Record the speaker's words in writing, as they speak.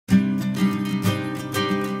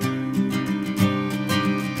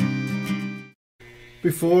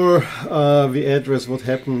Before we address what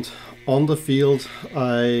happened on the field,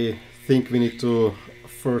 I think we need to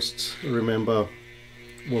first remember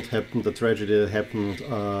what happened, the tragedy that happened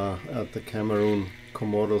at the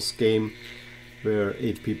Cameroon-Comoros game, where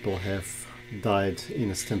 8 people have died in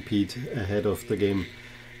a stampede ahead of the game,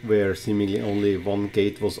 where seemingly only one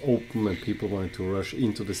gate was open and people wanted to rush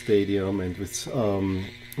into the stadium, and with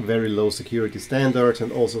very low security standards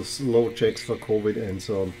and also slow checks for COVID and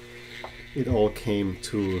so on. It all came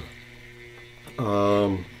to a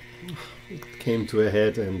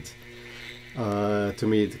head, and to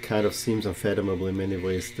me it kind of seems unfathomable in many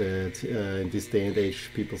ways that in this day and age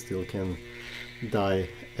people still can die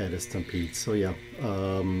at a stampede. So yeah,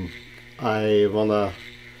 I wanna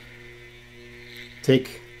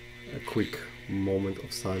take a quick moment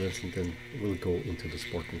of silence and then we'll go into the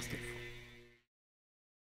sporting stuff.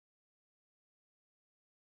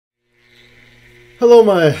 Hello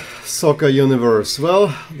my soccer universe.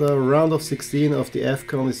 Well, the round of 16 of the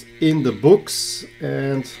AFCON is in the books,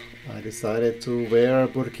 and I decided to wear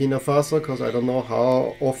Burkina Faso because I don't know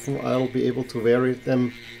how often I'll be able to wear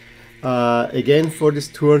them again for this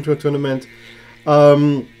tournament.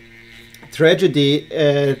 Tragedy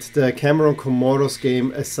at the Cameroon-Comoros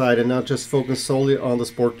game aside, and not just focus solely on the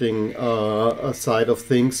sporting side of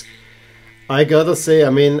things, I gotta say, I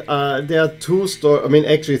mean, there are two stories, I mean,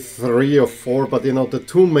 actually 3 or 4, but you know, the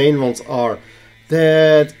 2 main ones are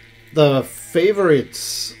that the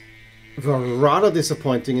favorites were rather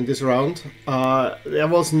disappointing in this round. There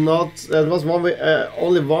was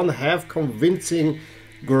only one half convincing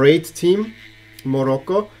great team,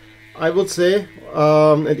 Morocco, I would say,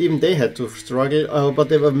 and even they had to struggle, but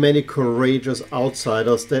there were many courageous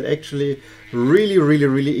outsiders that actually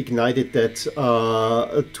really ignited that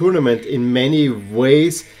tournament in many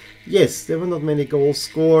ways. Yes, there were not many goals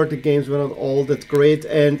scored, the games were not all that great,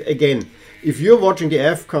 and again, if you're watching the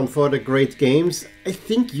AFCON for the great games, I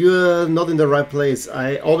think you're not in the right place.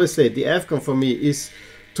 I always say the AFCON for me is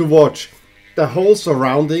to watch the whole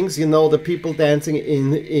surroundings, you know, the people dancing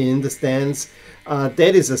in the stands.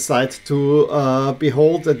 That is a sight to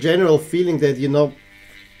behold, a general feeling that, you know,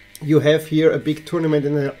 you have here a big tournament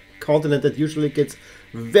in a continent that usually gets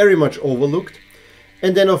very much overlooked.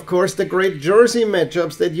 And then, of course, the great jersey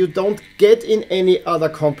matchups that you don't get in any other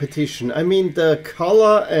competition. I mean, the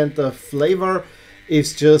color and the flavor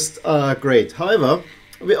is just great. However,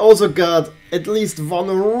 we also got at least one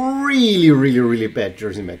really bad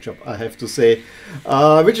jersey matchup, I have to say,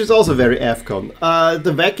 which is also very AFCON.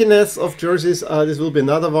 The wackiness of jerseys, this will be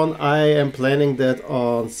another one. I am planning that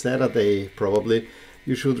on Saturday, probably.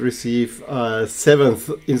 You should receive a 7th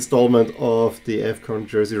installment of the AFCON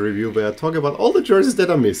jersey review, where I talk about all the jerseys that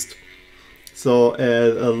I missed. So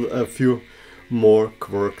a few more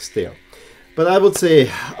quirks there. But I would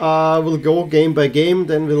say we'll go game by game,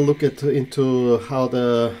 then we'll look into how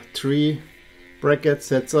the 3 bracket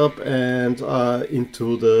sets up and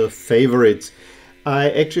into the favorites. I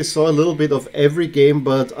actually saw a little bit of every game,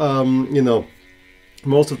 but you know,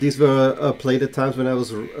 most of these were played at times when I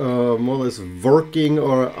was more or less working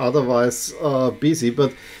or otherwise busy,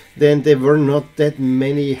 but then there were not that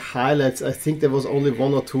many highlights. I think there was only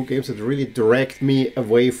 1 or 2 games that really dragged me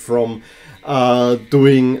away from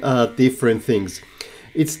doing different things.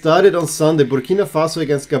 It started on Sunday, Burkina Faso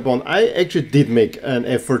against Gabon. I actually did make an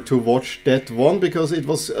effort to watch that one because it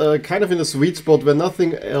was kind of in a sweet spot where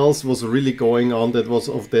nothing else was really going on that was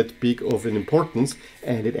of that big of an importance,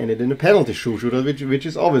 and it ended in a penalty shootout, which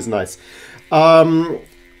is always nice.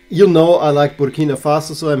 You know, I like Burkina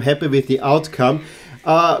Faso, so I'm happy with the outcome.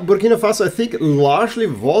 Burkina Faso, I think, largely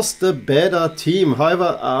was the better team.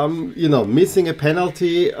 However, you know, missing a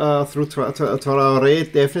penalty through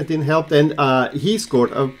Traoré definitely didn't help. And he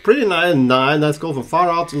scored a pretty nice goal from far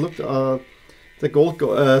out. Look, the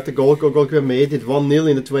goalkeeper made it 1-0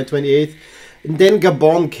 in the 28th. And then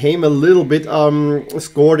Gabon came a little bit,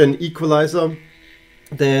 scored an equalizer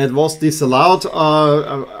that was disallowed.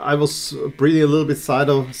 I was breathing a little bit sigh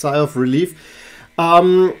of relief.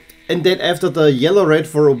 And then after the yellow-red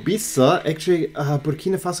for Obisa, actually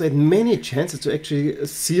Burkina Faso had many chances to actually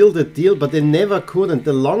seal the deal, but they never could. And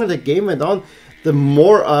the longer the game went on, the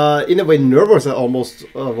more, in a way, nervous I almost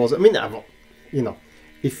was. I mean, you know,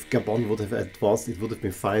 if Gabon would have advanced, it would have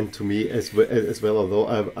been fine to me as well. Although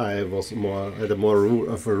I had a more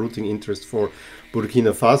of a rooting interest for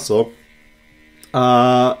Burkina Faso.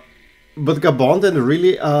 But Gabon then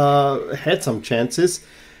really had some chances.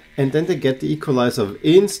 And then they get the equalizer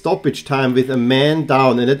in stoppage time with a man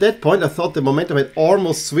down. And at that point, I thought the momentum had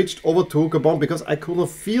almost switched over to Gabon because I could not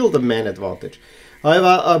feel the man advantage.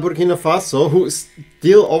 However, Burkina Faso, who is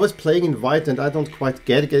still always playing in white, and I don't quite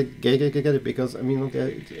get it because I mean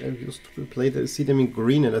I used to see them in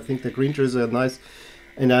green, and I think the green jerseys are nice,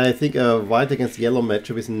 and I think a white against yellow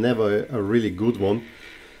matchup is never a really good one.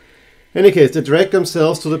 In any case, they drag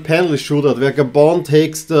themselves to the penalty shootout where Gabon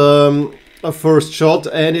takes the first shot,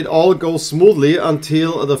 and it all goes smoothly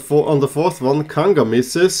until on the fourth one, Kanga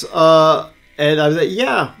misses, and I was like,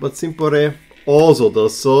 yeah, but Simpore also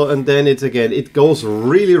does so, and then it goes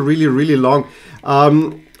really long,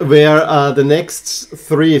 where the next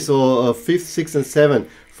three, so 5th, 6th and 7th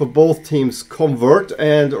for both teams convert,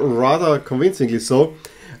 and rather convincingly so.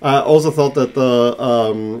 I also thought that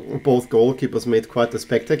both goalkeepers made quite a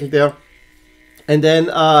spectacle there. And then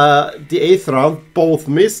the 8th round, both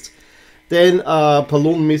missed. Then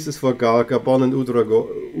Paloun misses for Gabon, and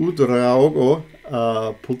Ouedraogo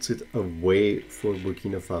puts it away for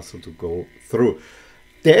Burkina Faso to go through.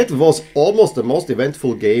 That was almost the most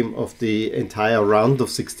eventful game of the entire round of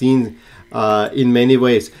 16 in many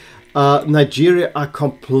ways. Nigeria are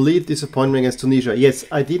complete disappointment against Tunisia. Yes,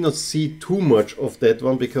 I did not see too much of that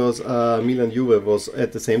one because Milan Juve was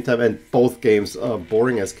at the same time, and both games are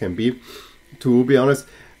boring as can be, to be honest.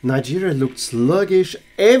 Nigeria looked sluggish.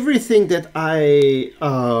 Everything that I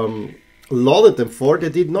lauded them for, they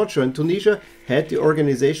did not show. And Tunisia had the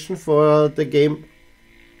organization for the game,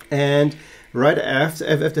 and right after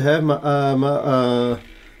have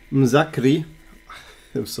Mzakri,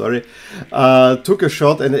 I'm sorry, took a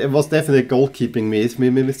shot, and it was definitely a goalkeeping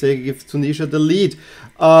mistake, give Tunisia the lead.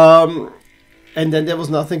 And then there was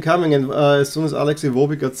nothing coming, and as soon as Alex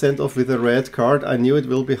Iwobi got sent off with a red card, I knew it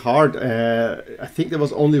will be hard. I think there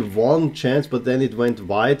was only one chance, but then it went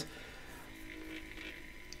wide.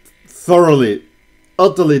 Thoroughly,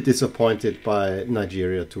 utterly disappointed by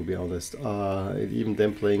Nigeria, to be honest. Even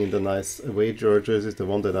them playing in the nice away jerseys is the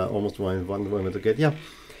one that I almost wanted to get. Yeah,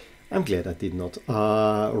 I'm glad I did not.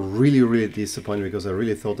 Really disappointed, because I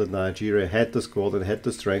really thought that Nigeria had the squad and had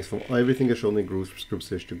the strength from everything I showed in group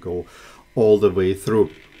stage to go all the way through.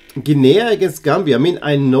 Guinea against Gambia. I mean,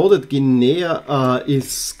 I know that Guinea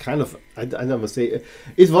is kind of, I never say,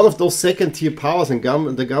 is one of those second-tier powers, and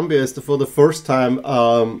the Gambia is for the first time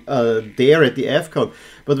there at the AFCON.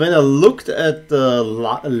 But when I looked at the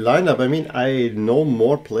lineup, I mean, I know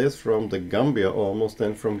more players from the Gambia almost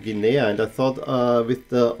than from Guinea, and I thought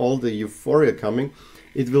with all the euphoria coming,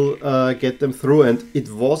 it will get them through, and it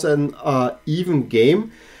was an even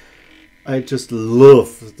game. I just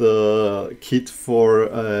love the kit for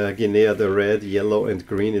Guinea. The red, yellow and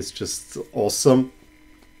green is just awesome.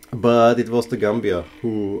 But it was the Gambia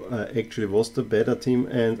who actually was the better team,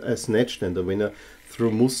 and snatched then the winner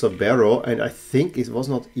through Moussa Barrow. And I think it was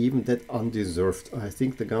not even that undeserved. I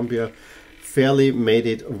think the Gambia fairly made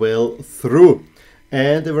it well through.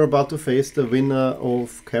 And they were about to face the winner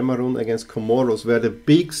of Cameroon against Comoros, where the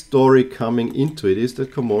big story coming into it is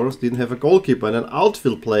that Comoros didn't have a goalkeeper, and an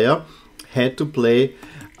outfield player had to play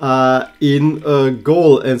in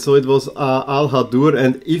goal, and so it was Al Hadour.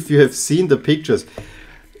 And if you have seen the pictures,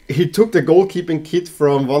 he took the goalkeeping kit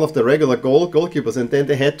from one of the regular goalkeepers, and then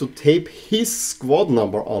they had to tape his squad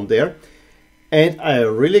number on there. And I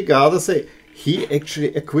really gotta say, he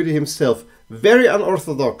actually acquitted himself. Very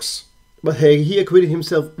unorthodox, but hey, he acquitted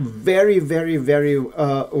himself very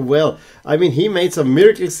well. I mean, he made some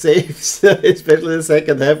miracle saves, especially in the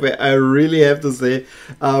second half, where I really have to say,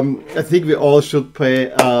 I think we all should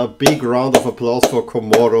pay a big round of applause for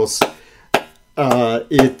Comoros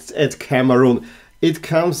at Cameroon. It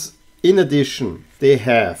comes in addition, they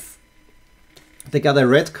got a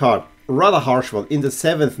red card, rather harsh one, in the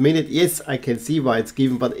 7th minute. Yes, I can see why it's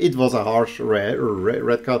given, but it was a harsh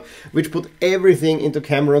red card, which put everything into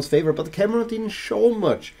Cameroon's favor. But Cameroon didn't show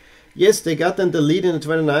much. Yes, they got then the lead in the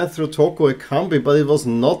 29th through Toko Ekambi, but it was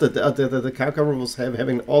not that the Cameroon was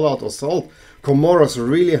having all-out assault. Comoros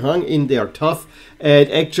really hung in there tough,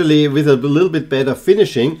 and actually with a little bit better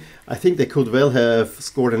finishing, I think they could well have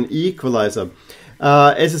scored an equalizer.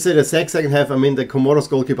 As I said, the second half, I mean, the Comoros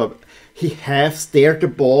goalkeeper, he half stared the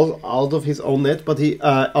ball out of his own net, but he,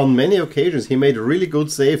 on many occasions, he made really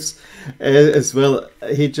good saves as well.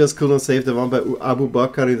 He just couldn't save the one by Abu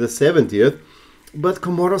Bakr in the 70th. But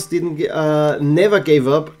Comoros never gave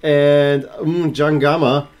up, and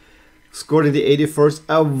Jangama scored in the 81st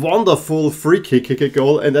a wonderful free kick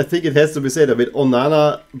goal, and I think it has to be said, I mean,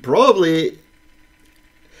 Onana probably,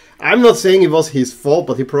 I'm not saying it was his fault,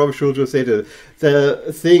 but he probably should have said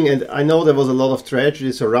the thing. And I know there was a lot of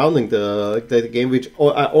tragedy surrounding the game, which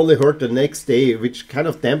I only heard the next day, which kind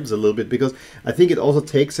of dampens a little bit, because I think it also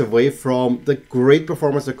takes away from the great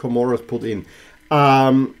performance that Comoros put in.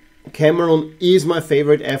 Cameroon is my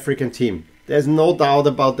favorite African team. There's no doubt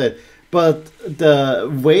about that. But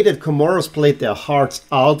the way that Comoros played their hearts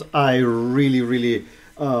out, I really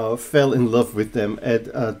fell in love with them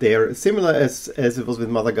at there. Similar as it was with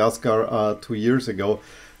Madagascar 2 years ago.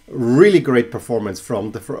 Really great performance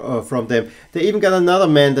from them. They even got another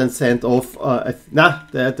man then sent off.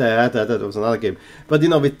 That was another game. But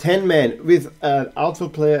with 10 men, with an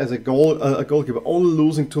outfield player as a goalkeeper, only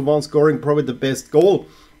losing 2-1, scoring probably the best goal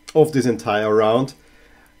of this entire round.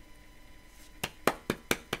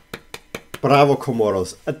 Bravo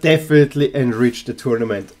Comoros, definitely enriched the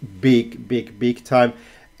tournament big time.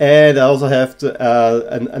 And I also have to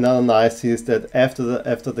another nice thing is that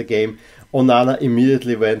after the game, Onana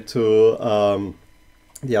immediately went to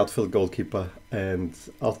the outfield goalkeeper and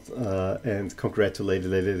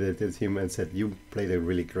congratulated him and said, "You played a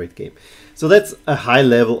really great game." So that's a high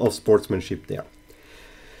level of sportsmanship there.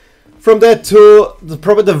 From that to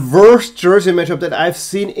probably the worst jersey matchup that I've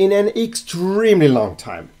seen in an extremely long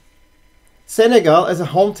time. Senegal, as a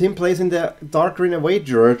home team, plays in the dark green away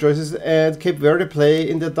jerseys, and Cape Verde play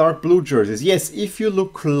in the dark blue jerseys. Yes, if you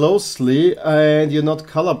look closely and you're not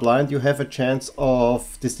colorblind, you have a chance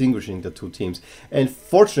of distinguishing the two teams. And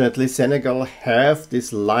fortunately, Senegal have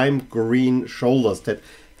this lime green shoulders that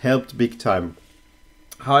helped big time.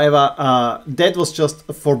 However, that was just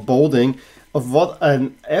foreboding of what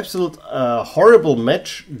an absolute horrible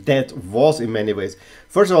match that was in many ways.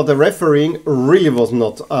 First of all, the refereeing really was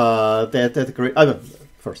not that great.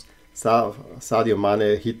 First, Sadio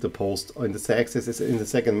Mane hit the post in the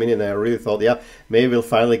second minute, and I really thought, yeah, maybe we'll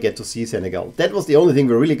finally get to see Senegal. That was the only thing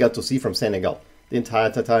we really got to see from Senegal the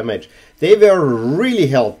entire match. They were really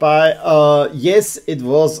helped by, yes, it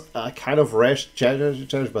was a kind of rash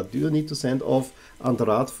challenge, but do you need to send off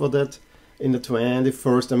Andrade for that? In the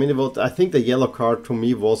 21st, I mean, I think the yellow card to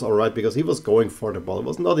me was alright because he was going for the ball. It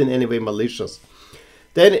was not in any way malicious.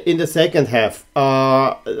 Then in the second half,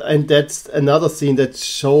 and that's another scene that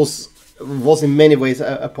was in many ways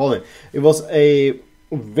appalling. It was a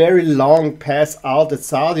very long pass out that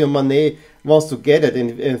Sadio Mane wants to get it,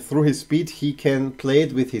 and through his speed he can play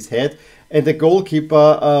it with his head. And the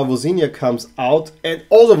goalkeeper, Vozinha, comes out and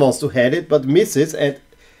also wants to head it, but misses, and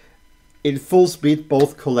in full speed,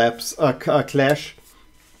 both clash,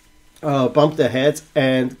 bump their heads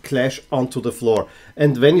and clash onto the floor.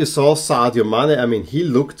 And when you saw Sadio Mane, I mean, he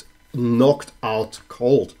looked knocked out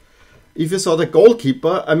cold. If you saw the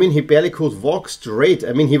goalkeeper, I mean, he barely could walk straight.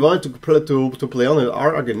 I mean, he wanted to play on it.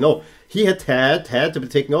 Again, no, he had to be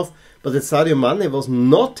taken off, but that Sadio Mane was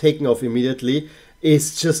not taken off immediately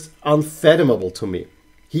is just unfathomable to me.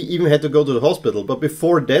 He even had to go to the hospital, but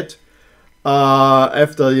before that,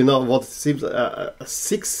 after what seems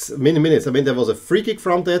 6 minutes, I mean, there was a free kick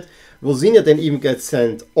from that. Vozinha then even gets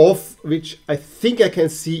sent off, which I think I can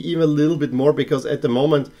see even a little bit more, because at the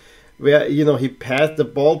moment where he passed the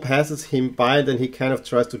ball, passes him by, and then he kind of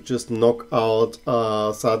tries to just knock out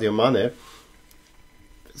Sadio Mane.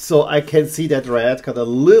 So I can see that red card a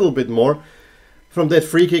little bit more. From that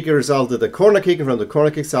free kick resulted a corner kick, and from the corner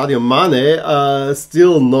kick, Sadio Mane,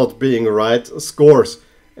 still not being right, scores.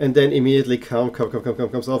 And then immediately comes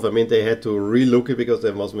off. I mean, they had to relook it because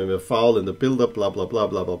there was maybe a foul in the build-up, blah, blah, blah,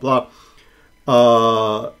 blah, blah,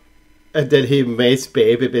 blah. And then he makes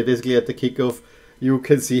basically at the kickoff, you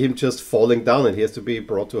can see him just falling down and he has to be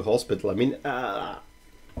brought to a hospital. I mean,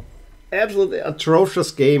 absolutely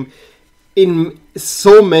atrocious game in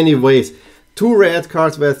so many ways. 2 red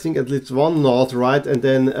cards where I think at least one not right, and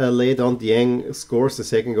then later on Dieng scores the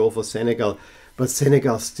second goal for Senegal. But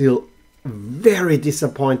Senegal still very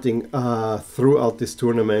disappointing throughout this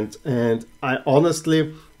tournament, and I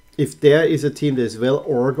honestly, if there is a team that is well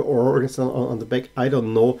organized on the back, I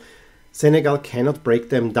don't know. Senegal cannot break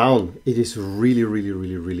them down. It is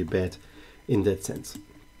really bad in that sense.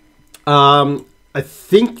 I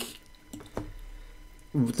think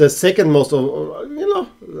the second most,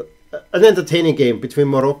 an entertaining game between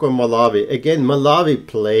Morocco and Malawi. Again, Malawi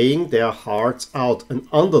playing their hearts out, an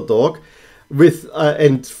underdog. With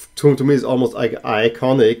and to me it's almost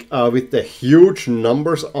iconic with the huge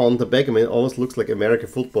numbers on the back. I mean, it almost looks like American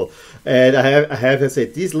football. And I have to say,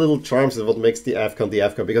 these little charms is what makes the AFCON,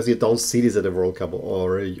 because you don't see this at the World Cup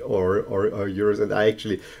or Euros. And I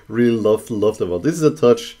actually really love the one. This is a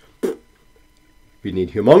touch. We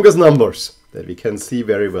need humongous numbers that we can see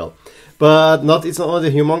very well. But it's not only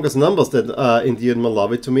the humongous numbers that endeared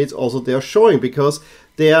Malawi to me, it's also their showing, because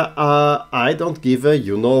they are, I don't give a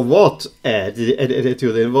you-know-what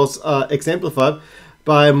attitude. It was exemplified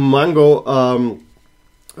by Mango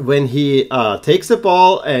when he takes the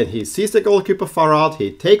ball and he sees the goalkeeper far out,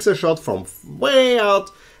 he takes a shot from way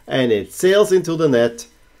out and it sails into the net.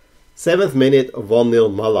 7th minute,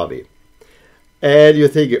 1-0 Malawi. And you're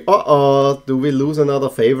thinking, uh-oh, do we lose another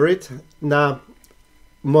favorite? Nah,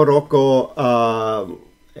 Morocco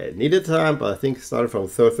needed time, but I think started from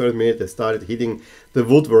third minute, they started hitting the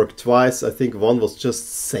woodwork twice. I think one was just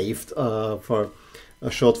saved for a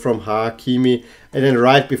shot from Hakimi, and then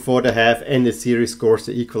right before the half end, the series scores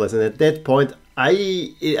the equalizer. And at that point,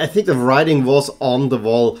 I think the writing was on the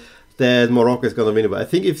wall that Morocco is going to win it. But I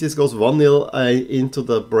think if this goes 1-0 into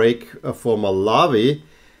the break for Malawi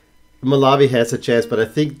has a chance. But I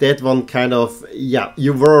think that one kind of, yeah,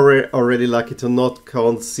 you were already lucky to not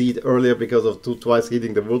concede earlier because of twice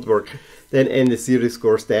hitting the woodwork. Then the series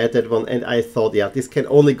scores that one, and I thought, yeah, this can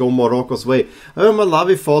only go Morocco's way. However,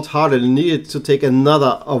 Malawi fought hard and needed to take a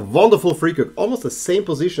wonderful free kick, almost the same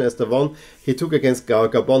position as the one he took against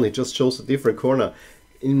Gabon. He just chose a different corner.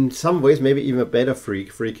 In some ways, maybe even a better free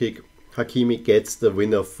kick. Hakimi gets the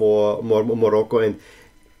winner for Morocco, and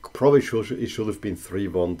probably it should have been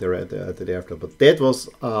 3-1 thereafter. But that was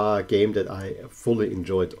a game that I fully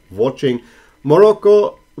enjoyed watching.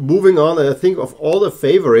 Morocco moving on, and I think of all the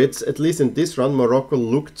favorites, at least in this round, Morocco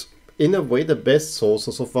looked in a way the best so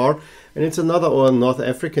far. And it's another North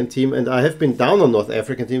African team, and I have been down on North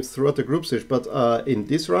African teams throughout the group stage, but in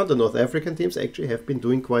this round, the North African teams actually have been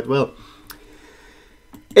doing quite well.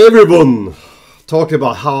 Everyone talked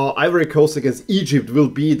about how Ivory Coast against Egypt will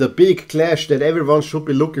be the big clash that everyone should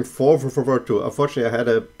be looking forward to. Unfortunately, I had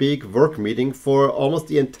a big work meeting for almost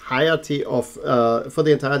the entirety of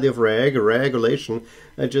regulation.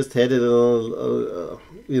 I just had it,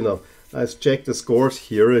 you know, I checked the scores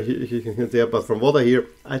here and there, but from what I hear,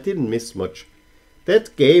 I didn't miss much.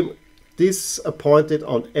 That game disappointed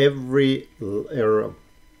on every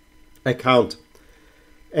account.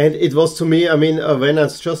 And it was, to me, I mean, when I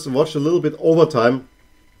just watched a little bit overtime,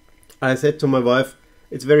 I said to my wife,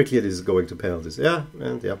 it's very clear this is going to penalties. Yeah,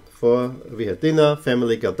 and yeah, we had dinner,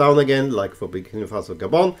 family got down again, like for Burkina Faso,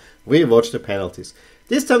 Gabon, we watched the penalties.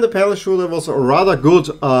 This time the penalty shooter was rather good,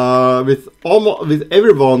 with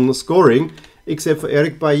everyone scoring, except for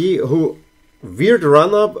Eric Bailly, who, weird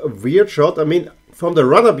run-up, weird shot. I mean, from the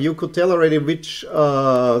run-up you could tell already which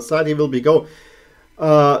side he will be going.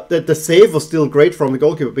 That the save was still great from the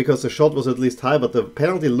goalkeeper because the shot was at least high, but the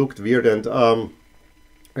penalty looked weird, and a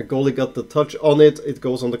goalie got the touch on it. It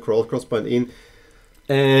goes on the crossbar in,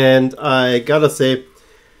 and I gotta say,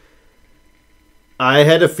 I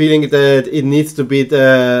had a feeling that it needs to be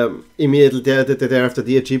immediately thereafter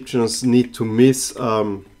the Egyptians need to miss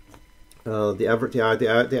the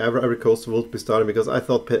Ivory Coast will be starting, because I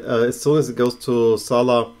thought as soon as it goes to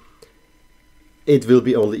Salah, it will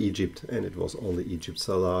be only Egypt, and it was only Egypt.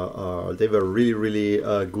 Salah, they were really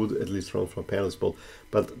good, at least from penalty spot.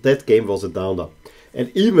 But that game was a downer.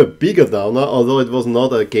 And even a bigger downer, although it was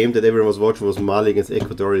not a game that everyone was watching, was Mali against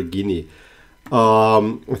Equatorial Guinea.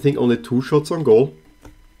 I think only 2 shots on goal.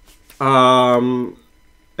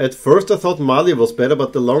 At first I thought Mali was better,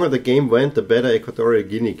 but the longer the game went, the better Equatorial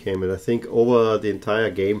Guinea came. And I think over the entire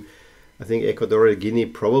game, I think Equatorial Guinea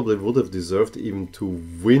probably would have deserved even to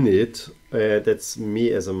win it. That's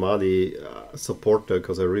me as a Mali supporter,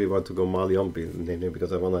 because I really want to go Mali on,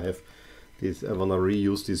 because I want to have this. I want to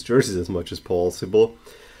reuse these jerseys as much as possible.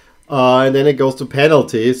 And then it goes to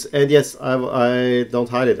penalties, and yes, I don't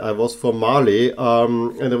hide it. I was for Mali,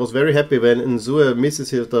 and I was very happy when Nzue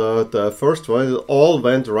misses here the first one. It all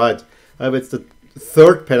went right. It's the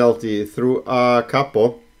third penalty through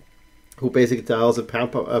Capo, who basically tells a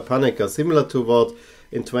Panica, similar to what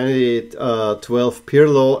in 2012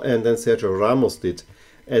 Pirlo and then Sergio Ramos did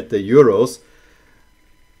at the Euros,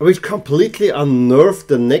 which completely unnerved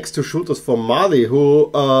the next 2 shooters for Mali,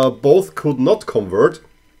 who both could not convert.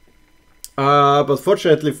 But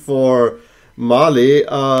fortunately for Mali,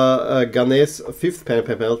 Ghané's 5th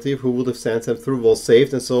penalty, who would have sent them through, was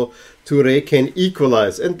saved, and so Touré can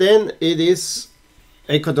equalize. And then it is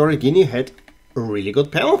Equatorial Guinea had really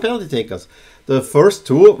good penalty takers. The first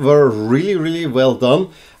 2 were really well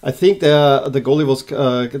done. I think the goalie was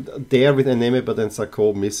there with Eneme, but then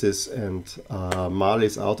Sakho misses, and Mali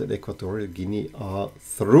is out, and Equatorial Guinea are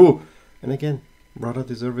through. And again, rather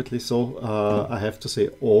deservedly so, I have to say,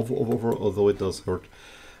 over, although it does hurt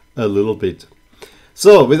a little bit.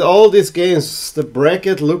 So, with all these games, the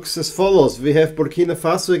bracket looks as follows. We have Burkina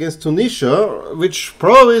Faso against Tunisia, which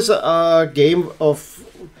probably is a game of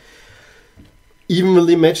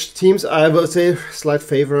evenly matched teams. I would say slight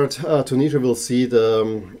favorite. Tunisia will see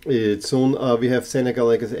it soon. We have Senegal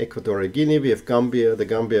against Equatorial Guinea. We have the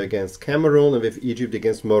Gambia against Cameroon, and we have Egypt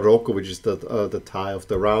against Morocco, which is the tie of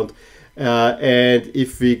the round. And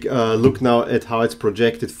if we look now at how it's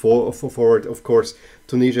projected forward, of course,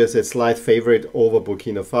 Tunisia is a slight favorite over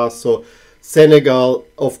Burkina Faso. Senegal,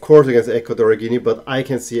 of course, against Equatorial Guinea, but I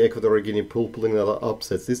can see Equatorial Guinea pulling another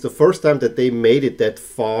upsets. This is the first time that they made it that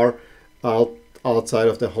far outside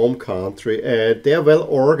of the home country, and they're well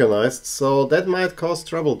organized, so that might cause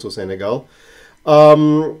trouble to Senegal.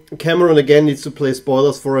 Cameroon again needs to play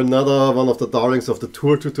spoilers for another one of the darlings of the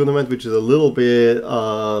Tour 2 tournament, which is a little bit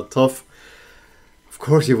tough. Of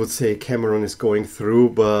course, you would say Cameroon is going through,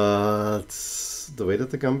 but the way that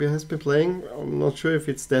the Gambia has been playing, I'm not sure if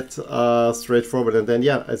it's that straightforward. And then,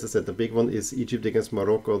 yeah, as I said, the big one is Egypt against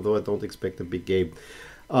Morocco, although I don't expect a big game.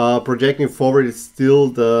 Projecting forward, it's still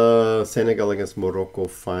the Senegal against Morocco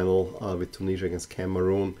final with Tunisia against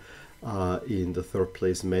Cameroon in the third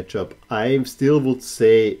place matchup. I still would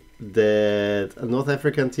say that a North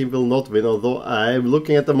African team will not win, although I'm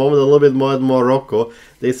looking at the moment a little bit more at Morocco.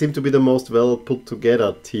 They seem to be the most well put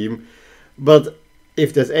together team. But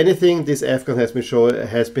if there's anything, this AFCON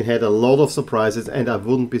has been had a lot of surprises, and I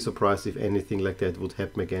wouldn't be surprised if anything like that would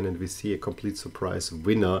happen again and we see a complete surprise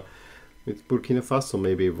winner. With Burkina Faso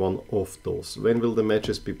maybe one of those. When will the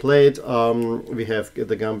matches be played? We have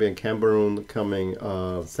the Gambia and Cameroon coming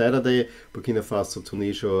Saturday, Burkina Faso,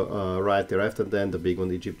 Tunisia right thereafter, then the big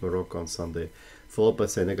one Egypt, Morocco on Sunday, followed by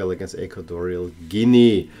Senegal against Equatorial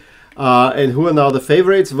Guinea. And who are now the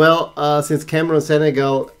favorites? Well, since Cameroon and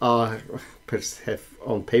Senegal have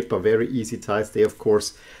on paper very easy ties, they of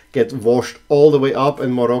course get washed all the way up,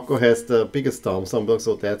 and Morocco has the biggest stumbling,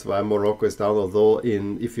 so that's why Morocco is down, although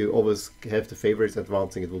if you always have the favorites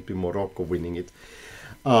advancing, it would be Morocco winning it.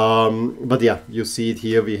 But yeah, you see it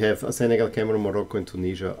here. We have Senegal, Cameroon, Morocco and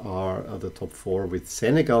Tunisia are the top four, with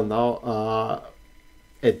Senegal now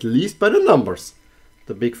at least by the numbers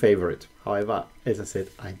the big favorite. However, as I said,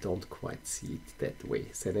 I don't quite see it that way.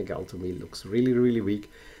 Senegal to me looks really, really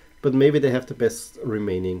weak, but maybe they have the best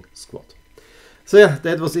remaining squad. So yeah,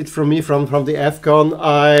 that was it from me from the AFCON.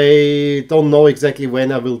 I don't know exactly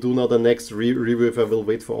when I will do now the next review, if I will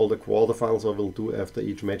wait for all the quarterfinals or will do after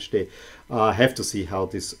each match day. I have to see how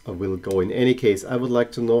this will go. In any case, I would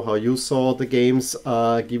like to know how you saw the games.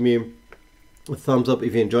 Give me a thumbs up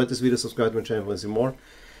if you enjoyed this video, subscribe to my channel to see more,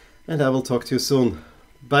 and I will talk to you soon.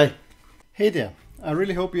 Bye! Hey there! I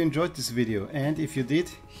really hope you enjoyed this video, and if you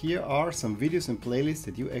did, here are some videos and playlists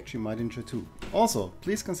that you actually might enjoy too. Also,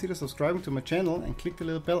 please consider subscribing to my channel and click the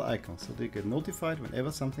little bell icon so that you get notified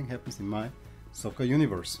whenever something happens in my soccer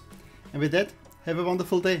universe. And with that, have a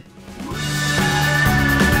wonderful day!